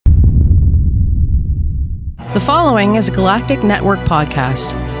The following is a Galactic Network podcast.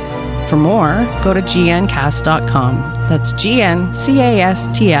 For more, go to gncast.com. That's gncast.com.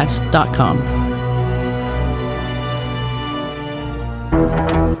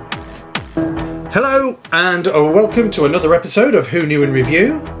 Hello, and welcome to another episode of Who Knew in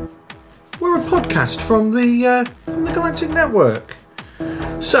Review. We're a podcast from the Galactic Network.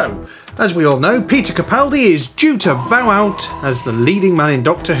 So, as we all know, Peter Capaldi is due to bow out as the leading man in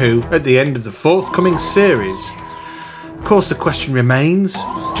Doctor Who at the end of the forthcoming series. Of course, the question remains,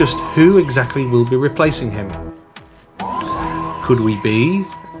 just who exactly will be replacing him? Could we be,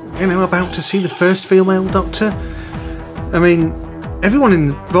 about to see the first female Doctor? I mean, everyone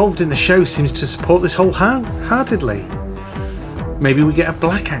involved in the show seems to support this wholeheartedly. Maybe we get a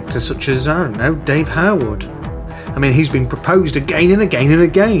black actor such as, Dave Harwood. I mean, he's been proposed again and again and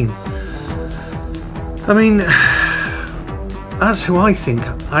again. I mean, that's who I think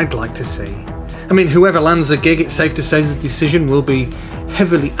I'd like to see. I mean, whoever lands the gig, it's safe to say the decision will be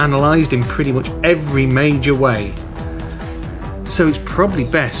heavily analysed in pretty much every major way. So it's probably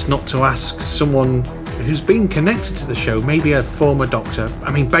best not to ask someone who's been connected to the show, maybe a former Doctor.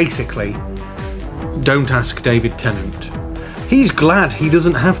 I mean, basically, don't ask David Tennant. He's glad he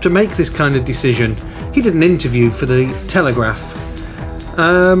doesn't have to make this kind of decision. He did an interview for the Telegraph.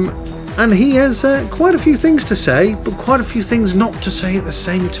 And he has quite a few things to say, but quite a few things not to say at the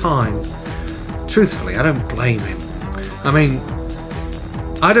same time. Truthfully, I don't blame him. I mean,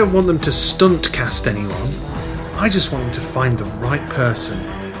 I don't want them to stunt cast anyone. I just want them to find the right person.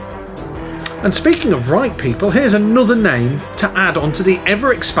 And speaking of right people, here's another name to add onto the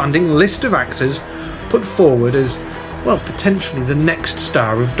ever-expanding list of actors put forward as, well, potentially the next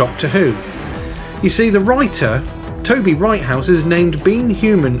star of Doctor Who. You see, the writer, Toby Whitehouse, has named Being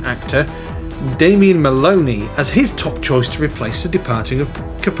Human actor Damien Maloney as his top choice to replace the departing of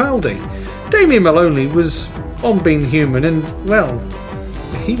Capaldi. Damien Maloney was on Being Human and, well,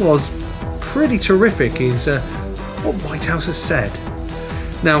 he was pretty terrific, is what Whitehouse has said.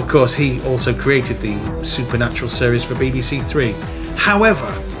 Now, of course, he also created the Supernatural series for BBC Three.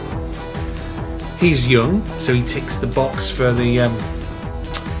 However, he's young, so he ticks the box for the,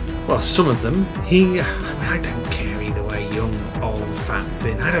 some of them. I don't care either way, young, old, fat,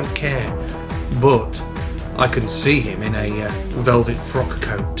 thin, I don't care. But I can see him in a velvet frock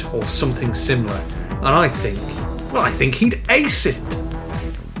coat or something similar, and I think he'd ace it.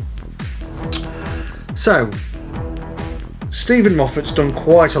 So, Stephen Moffat's done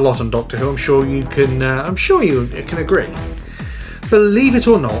quite a lot on Doctor Who. I'm sure you can agree. Believe it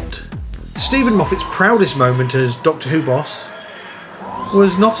or not, Stephen Moffat's proudest moment as Doctor Who boss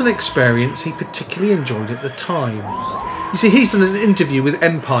was not an experience he particularly enjoyed at the time. You see, he's done an interview with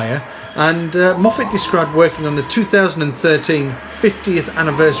Empire, and Moffat described working on the 2013 50th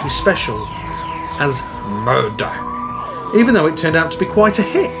anniversary special as murder, even though it turned out to be quite a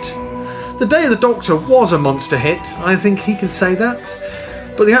hit. The Day of the Doctor was a monster hit, I think he can say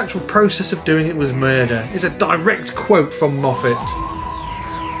that, but the actual process of doing it was murder, is a direct quote from Moffat.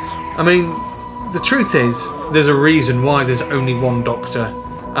 I mean, the truth is, there's a reason why there's only one Doctor,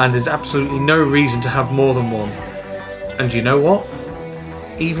 and there's absolutely no reason to have more than one. And you know what?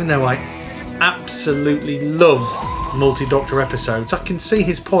 Even though I absolutely love multi-Doctor episodes, I can see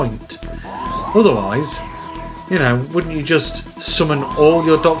his point. Otherwise, wouldn't you just summon all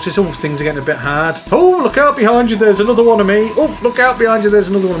your Doctors? Oh, things are getting a bit hard. Oh, look out behind you, there's another one of me. Oh, look out behind you, there's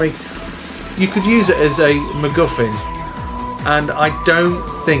another one of me. You could use it as a MacGuffin, and I don't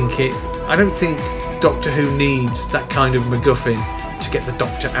think Doctor Who needs that kind of MacGuffin to get the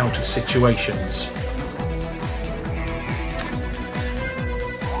Doctor out of situations.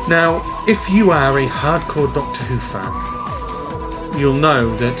 Now, if you are a hardcore Doctor Who fan, you'll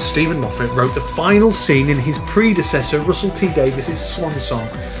know that Stephen Moffat wrote the final scene in his predecessor Russell T Davies' swan song,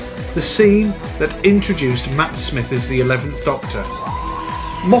 the scene that introduced Matt Smith as the 11th Doctor.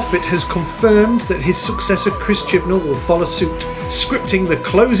 Moffat has confirmed that his successor Chris Chibnall will follow suit, scripting the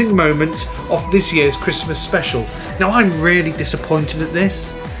closing moments of this year's Christmas special. Now, I'm really disappointed at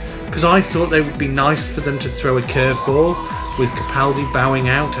this, because I thought it would be nice for them to throw a curveball with Capaldi bowing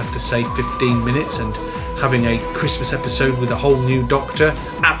out after, say, 15 minutes and having a Christmas episode with a whole new Doctor.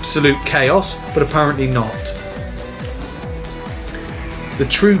 Absolute chaos, but apparently not. The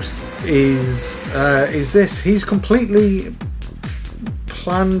truth is this: he's completely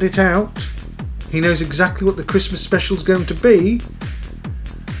planned it out. He knows exactly what the Christmas special is going to be,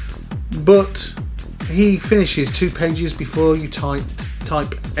 but he finishes 2 pages before you type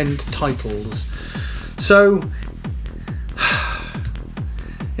end titles. So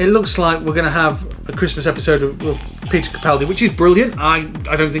it looks like we're going to have a Christmas episode of Peter Capaldi, which is brilliant. I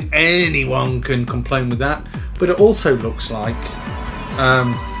don't think anyone can complain with that. But it also looks like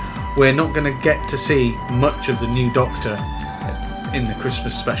we're not going to get to see much of the new Doctor in the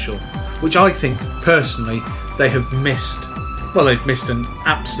Christmas special, which I think, personally, they have missed. Well, they've missed an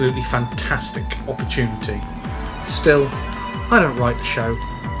absolutely fantastic opportunity. Still, I don't write the show.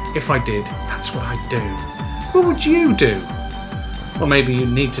 If I did, that's what I'd do. What would you do? Well, maybe you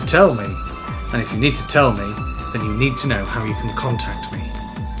need to tell me. And if you need to tell me, then you need to know how you can contact me.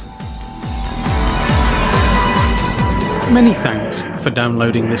 Many thanks for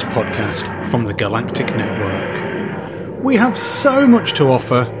downloading this podcast from the Galactic Network. We have so much to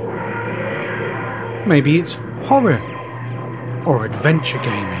offer. Maybe it's horror or adventure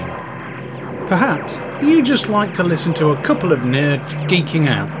gaming. Perhaps you just like to listen to a couple of nerds geeking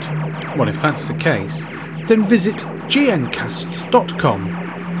out. Well, if that's the case, then visit gncasts.com.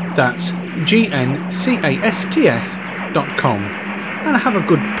 That's GNCASTS.com and have a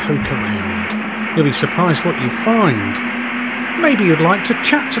good poke around. You'll be surprised what you find. Maybe you'd like to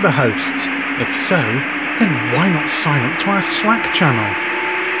chat to the hosts. If so, then why not sign up to our Slack channel?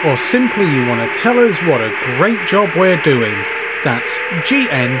 Or simply you want to tell us what a great job we're doing. That's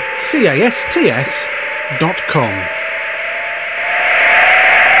GNCASTS.com.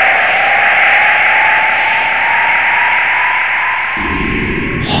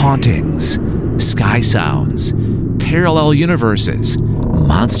 Hauntings, sky sounds, parallel universes,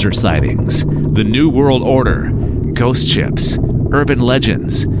 monster sightings, the New World Order, ghost ships, urban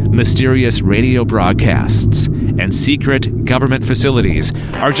legends, mysterious radio broadcasts, and secret government facilities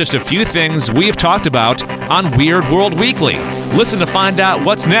are just a few things we've talked about on Weird World Weekly. Listen to find out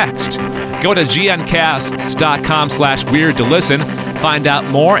what's next. Go to gncasts.com/weird to listen, find out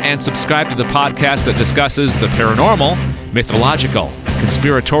more, and subscribe to the podcast that discusses the paranormal, mythological,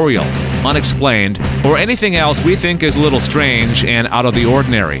 conspiratorial, unexplained, or anything else we think is a little strange and out of the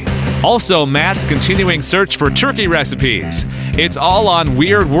ordinary. Also, Matt's continuing search for turkey recipes. It's all on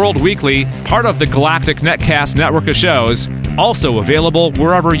Weird World Weekly, part of the Galactic Netcast network of shows, also available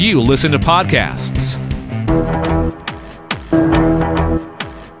wherever you listen to podcasts.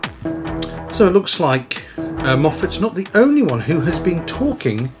 So it looks like Moffat's not the only one who has been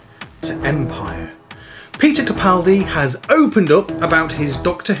talking to Empire. Peter Capaldi has opened up about his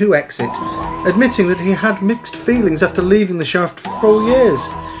Doctor Who exit, admitting that he had mixed feelings after leaving the show after 4 years.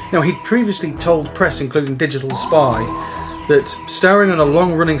 Now, he'd previously told press, including Digital Spy, that starring on a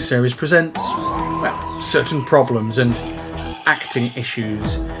long-running series presents, well, certain problems and acting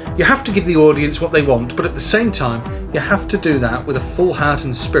issues. You have to give the audience what they want, but at the same time, you have to do that with a full heart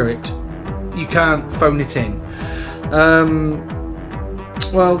and spirit. You can't phone it in.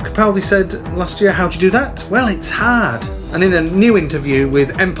 Well, Capaldi said last year, how'd you do that? Well, it's hard. And in a new interview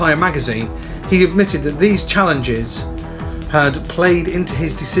with Empire magazine, he admitted that these challenges had played into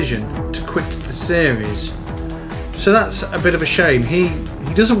his decision to quit the series. So that's a bit of a shame. He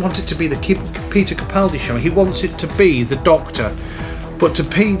doesn't want it to be the Peter Capaldi show. He wants it to be the Doctor. But to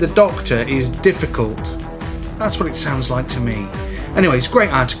be the Doctor is difficult. That's what it sounds like to me. Anyways,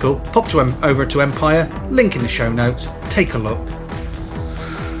 great article. Pop over to Empire. Link in the show notes. Take a look.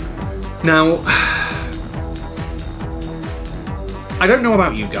 Now, I don't know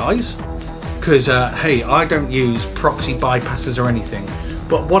about you guys, because, hey, I don't use proxy bypasses or anything,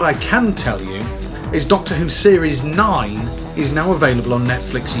 but what I can tell you is Doctor Who Series 9 is now available on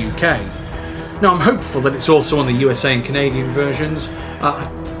Netflix UK. Now, I'm hopeful that it's also on the USA and Canadian versions.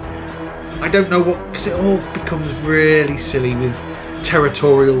 I don't know what, because it all becomes really silly with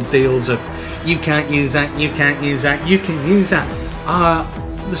territorial deals of, you can't use that, you can't use that, you can use that.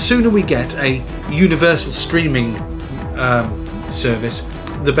 The sooner we get a universal streaming service,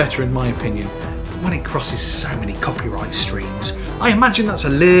 the better, in my opinion. But when it crosses so many copyright streams, I imagine that's a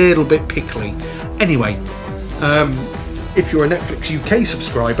little bit pickly. Anyway, if you're a Netflix UK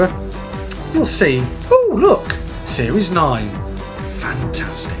subscriber, you'll see, oh look, Series 9.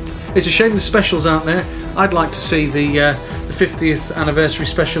 Fantastic. It's a shame the specials aren't there. I'd like to see the 50th anniversary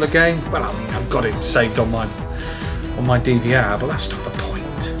special again. Well, I mean, I've got it saved on my DVR, but that's not the point.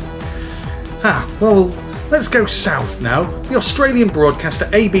 Well, let's go south now. The Australian broadcaster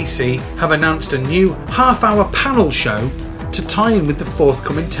ABC have announced a new half-hour panel show to tie in with the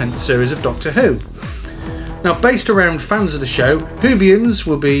forthcoming 10th series of Doctor Who. Now, based around fans of the show, Whovians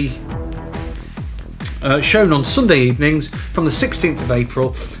will be shown on Sunday evenings from the 16th of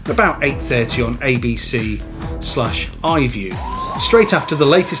April at about 8:30 on ABC/iView, straight after the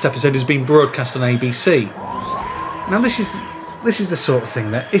latest episode has been broadcast on ABC. Now, this is the sort of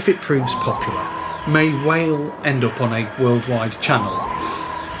thing that, if it proves popular, may well end up on a worldwide channel.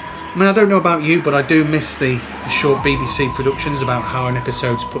 I mean, I don't know about you, but I do miss the short BBC productions about how an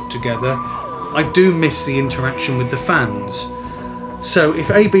episode's put together. I do miss the interaction with the fans. So if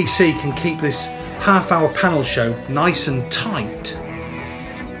ABC can keep this half-hour panel show nice and tight,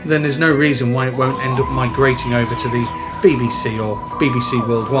 then there's no reason why it won't end up migrating over to the BBC or BBC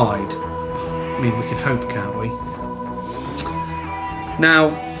Worldwide. I mean, we can hope, can't we? Now,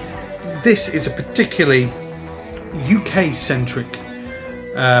 this is a particularly UK-centric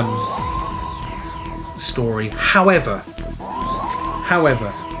story. However,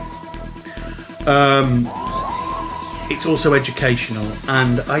 it's also educational,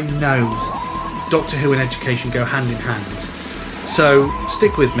 and I know Doctor Who and education go hand in hand. So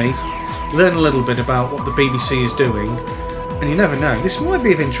stick with me, learn a little bit about what the BBC is doing, and you never know, this might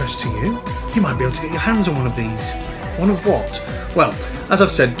be of interest to you. You might be able to get your hands on one of these. One of what? Well, as I've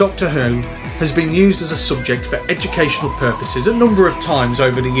said, Doctor Who has been used as a subject for educational purposes a number of times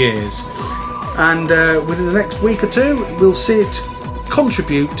over the years, and within the next week or two we'll see it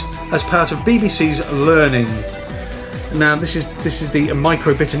contribute as part of BBC's learning. Now this is the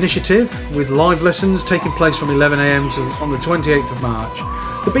Microbit initiative, with live lessons taking place from 11 a.m. on the 28th of March.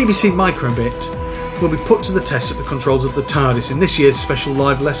 The BBC Microbit will be put to the test at the controls of the TARDIS in this year's special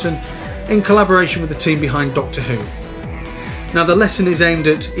live lesson in collaboration with the team behind Doctor Who. Now the lesson is aimed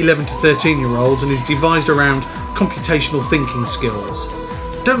at 11 to 13 year olds and is devised around computational thinking skills.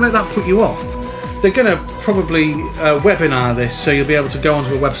 Don't let that put you off. They're going to probably webinar this, so you'll be able to go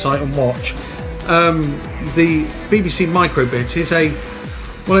onto a website and watch. The BBC Microbit is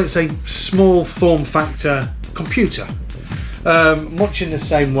it's a small form factor computer, much in the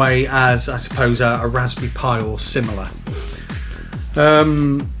same way as, I suppose, a Raspberry Pi or similar.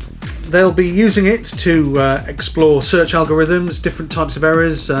 They'll be using it to explore search algorithms, different types of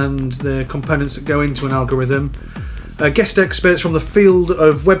errors and the components that go into an algorithm. Guest experts from the field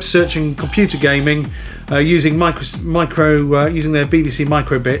of web search and computer gaming using their BBC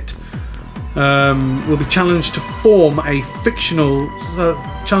Microbit will be challenged to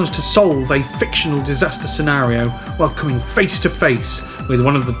solve a fictional disaster scenario while coming face to face with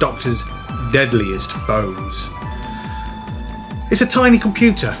one of the Doctor's deadliest foes. It's a tiny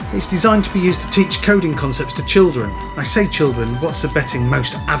computer. It's designed to be used to teach coding concepts to children. I say children, what's the betting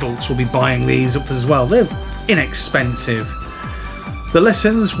most adults will be buying these up as well? They're inexpensive. The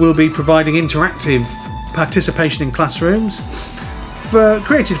lessons will be providing interactive participation in classrooms,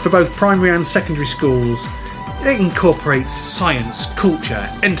 created for both primary and secondary schools. It incorporates science, culture,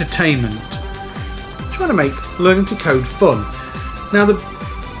 entertainment, trying to make learning to code fun. Now the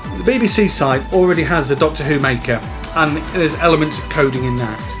BBC site already has a Doctor Who Maker, and there's elements of coding in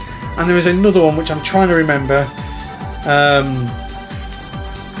that. And there is another one which I'm trying to remember,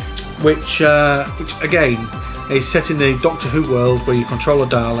 which again is set in the Doctor Who world where you control a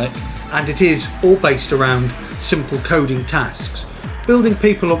Dalek, and it is all based around simple coding tasks, building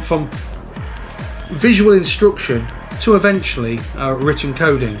people up from visual instruction to eventually written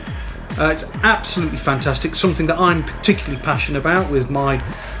coding. It's absolutely fantastic, something that I'm particularly passionate about with my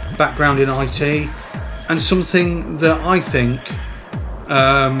background in IT, and something that I think,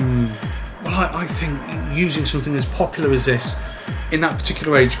 I think using something as popular as this in that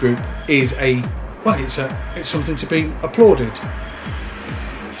particular age group is it's something to be applauded.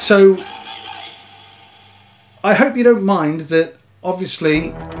 So I hope you don't mind that.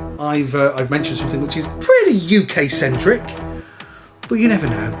 Obviously, I've mentioned something which is pretty UK centric, but you never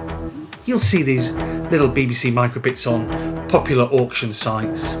know. You'll see these little BBC Microbits on popular auction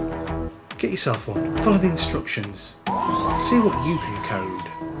sites. Get yourself one, follow the instructions, see what you can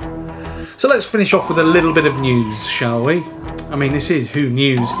code. So let's finish off with a little bit of news, shall we? I mean, this is Who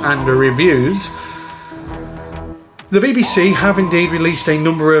News and Reviews. The BBC have indeed released a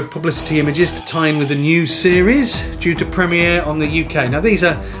number of publicity images to tie in with the new series due to premiere on the UK. Now these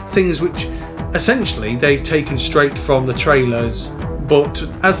are things which essentially they've taken straight from the trailers, but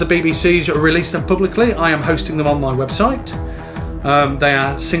as the BBC's released them publicly, I am hosting them on my website. They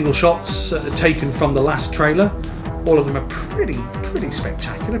are single shots taken from the last trailer. All of them are pretty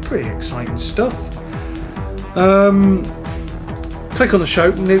spectacular, pretty exciting stuff. Click on the show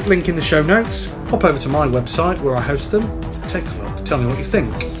link in the show notes, pop over to my website where I host them, take a look, tell me what you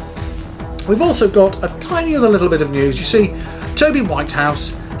think. We've also got a tiny other little bit of news. You see, Toby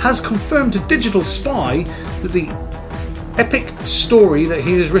Whitehouse has confirmed to Digital Spy that the epic story that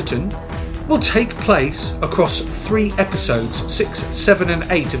he has written will take place across 3 episodes, 6, 7 and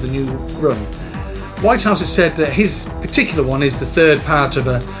 8 of the new run. Whitehouse has said that his particular one is the third part of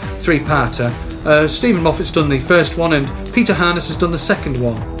a 3-parter. Stephen Moffat's done the first one and Peter Harness has done the second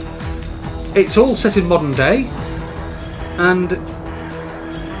one. It's all set in modern day, and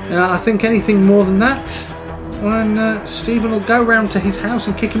I think anything more than that, and Stephen will go round to his house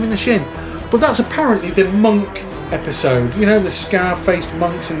and kick him in the shin. But that's apparently the monk episode. You know, the scar-faced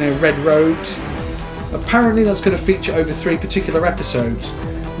monks in their red robes. Apparently that's going to feature over 3 particular episodes.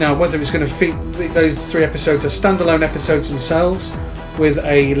 Now, whether it's going to feature those 3 episodes are standalone episodes themselves, with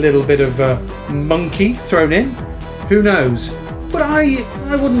a little bit of monkey thrown in, who knows? But I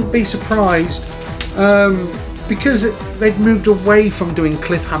wouldn't be surprised, because they've moved away from doing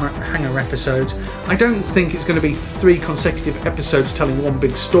cliffhanger episodes. I don't think it's going to be 3 consecutive episodes telling one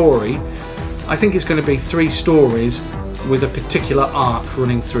big story. I think it's going to be 3 stories with a particular arc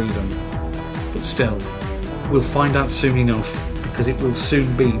running through them. But still, we'll find out soon enough, because it will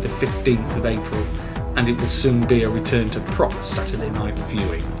soon be the 15th of April, and it will soon be a return to proper Saturday night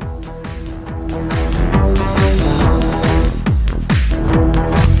viewing.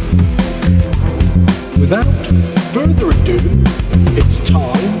 Without further ado, it's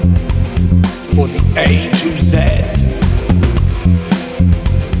time for the A to Z.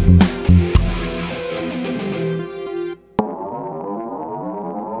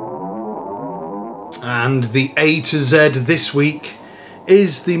 And the A to Z this week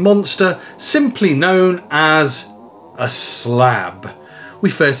is the monster simply known as a slab. We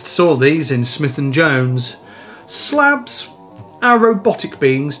first saw these in Smith & Jones. Slabs are robotic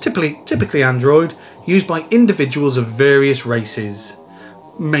beings, typically android, used by individuals of various races,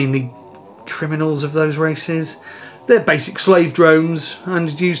 mainly criminals of those races. They're basic slave drones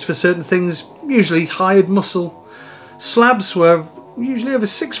and used for certain things, usually hired muscle. Slabs were usually over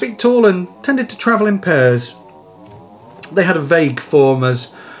 6 feet tall and tended to travel in pairs. They had a vague form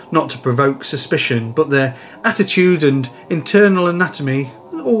as not to provoke suspicion, but their attitude and internal anatomy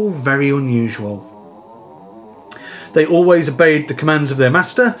all very unusual. They always obeyed the commands of their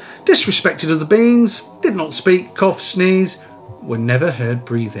master, disrespected other beings, did not speak, cough, sneeze, were never heard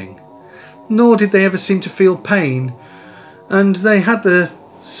breathing. Nor did they ever seem to feel pain, and they had the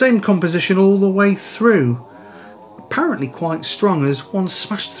same composition all the way through. Apparently quite strong, as one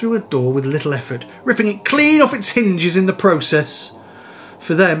smashed through a door with little effort, ripping it clean off its hinges in the process.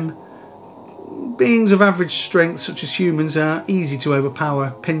 For them, beings of average strength such as humans are easy to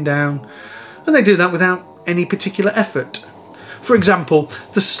overpower, pin down, and they do that without any particular effort. For example,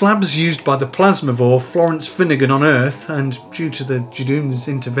 the slabs used by the plasmavore Florence Finnegan on Earth, and due to the Judoon's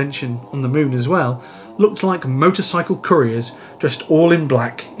intervention on the moon as well, looked like motorcycle couriers dressed all in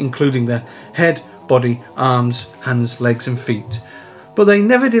black, including their head, body, arms, hands, legs and feet. But they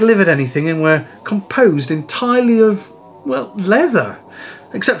never delivered anything and were composed entirely of, well, leather.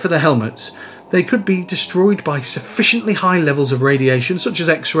 Except for their helmets. They could be destroyed by sufficiently high levels of radiation, such as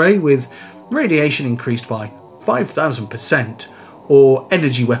X-ray, with radiation increased by 5,000%, or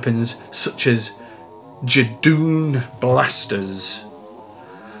energy weapons such as Judoon blasters.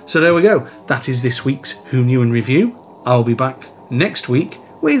 So there we go. That is this week's Who Knew in Review. I'll be back next week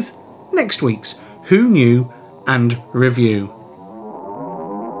with next week's Who Knew and Review.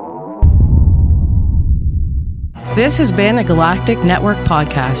 This has been a Galactic Network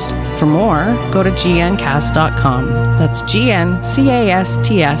podcast. For more, go to gncast.com. That's gncast.com.